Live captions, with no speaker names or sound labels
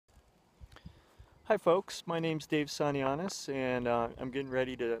Hi folks, my name's Dave Santillanes and I'm getting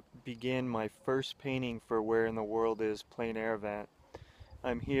ready to begin my first painting for Where in the World Is Plein Air event.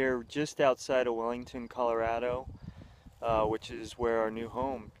 I'm here just outside of Wellington, Colorado, which is where our new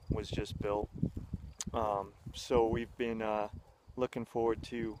home was just built. So we've been looking forward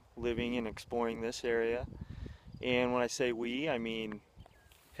to living and exploring this area. And when I say we, I mean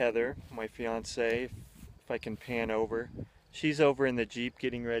Heather, my fiance, if I can pan over. She's over in the Jeep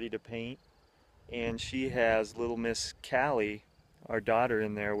getting ready to paint. And she has little Miss Callie, our daughter,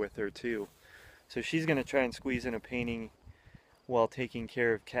 in there with her too. So she's going to try and squeeze in a painting while taking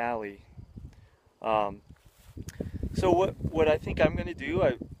care of Callie. Um, so what I think I'm going to do,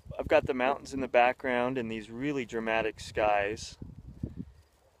 I've got the mountains in the background and these really dramatic skies.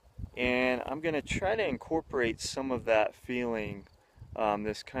 And I'm going to try to incorporate some of that feeling,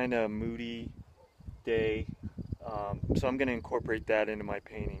 this kind of moody day. So I'm going to incorporate that into my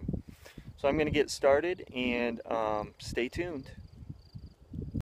painting. So I'm going to get started and stay tuned.